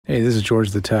Hey, this is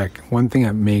George the Tech. One thing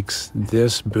that makes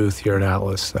this booth here at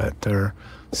Atlas that they're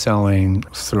selling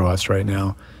through us right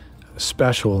now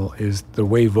special is the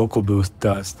way Vocal Booth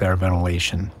does their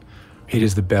ventilation. It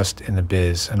is the best in the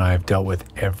biz, and I've dealt with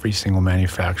every single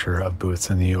manufacturer of booths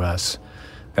in the US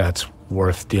that's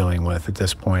worth dealing with at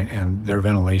this point, and their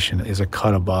ventilation is a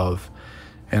cut above.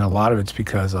 And a lot of it's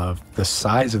because of the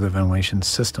size of the ventilation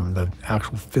system, the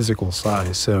actual physical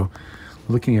size. So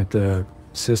looking at the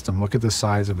system, look at the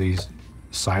size of these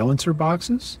silencer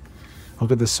boxes.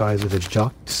 Look at the size of the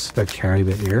ducts that carry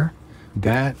the air.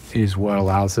 That is what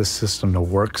allows this system to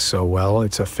work so well.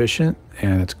 It's efficient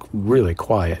and it's really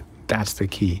quiet. That's the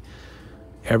key.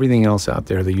 Everything else out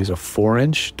there, they use a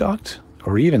 4-inch duct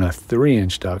or even a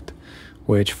 3-inch duct,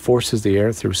 which forces the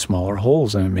air through smaller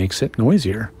holes and it makes it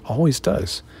noisier. Always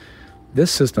does.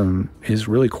 This system is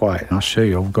really quiet. I'll show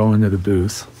you. I'll go into the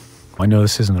booth. I know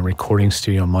this isn't a recording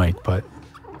studio mic, but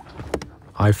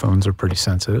iPhones are pretty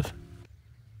sensitive.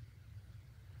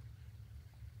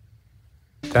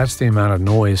 That's the amount of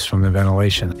noise from the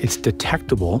ventilation. It's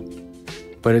detectable,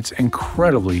 but it's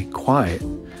incredibly quiet.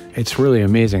 It's really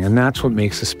amazing, and that's what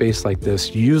makes a space like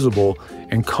this usable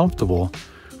and comfortable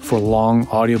for long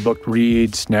audiobook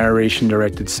reads,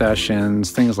 narration-directed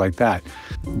sessions, things like that.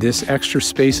 This extra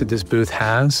space that this booth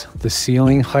has, the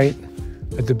ceiling height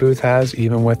that the booth has,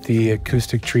 even with the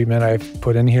acoustic treatment I've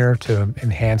put in here to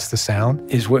enhance the sound,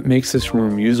 is what makes this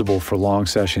room usable for long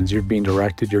sessions. You're being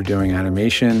directed, you're doing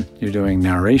animation, you're doing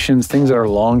narrations, things that are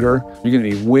longer. You're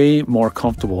gonna be way more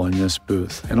comfortable in this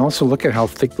booth. And also look at how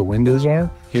thick the windows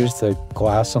are. Here's the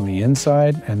glass on the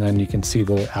inside, and then you can see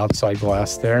the outside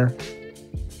glass there.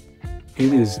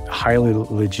 It is a highly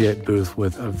legit booth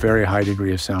with a very high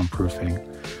degree of soundproofing.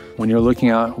 When you're looking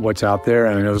at what's out there,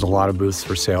 and I know there's a lot of booths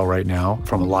for sale right now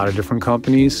from a lot of different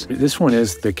companies, this one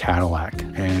is the Cadillac,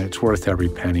 and it's worth every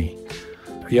penny.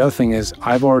 The other thing is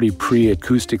I've already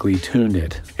pre-acoustically tuned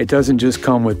it. It doesn't just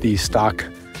come with the stock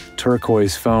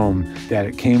turquoise foam that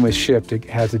it came with shipped. It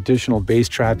has additional bass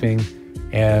trapping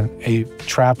and a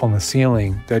trap on the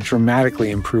ceiling that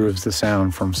dramatically improves the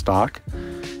sound from stock.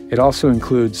 It also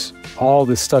includes all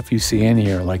the stuff you see in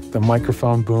here, like the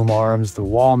microphone boom arms, the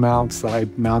wall mounts that I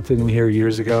mounted in here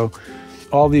years ago,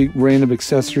 all the random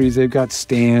accessories. They've got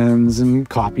stands and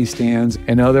copy stands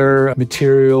and other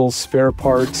materials, spare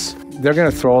parts. They're gonna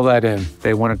throw all that in.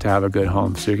 They want it to have a good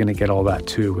home, so you're gonna get all that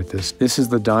too with this. This is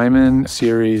the Diamond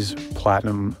Series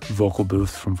Platinum Vocal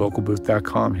Booth from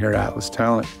vocalbooth.com here at Atlas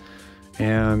Talent.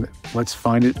 And let's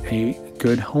find it a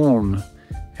good home.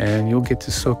 And you'll get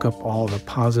to soak up all the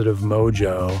positive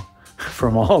mojo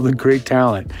from all the great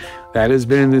talent that has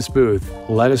been in this booth.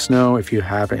 Let us know if you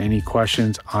have any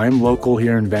questions. I'm local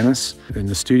here in Venice, and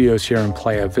the studio's here in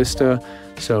Playa Vista.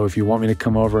 So if you want me to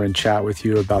come over and chat with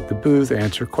you about the booth,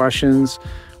 answer questions,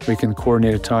 we can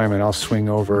coordinate a time and I'll swing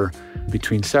over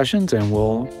between sessions and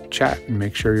we'll chat and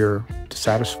make sure you're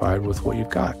satisfied with what you've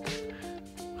got.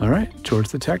 All right, George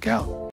the Tech out.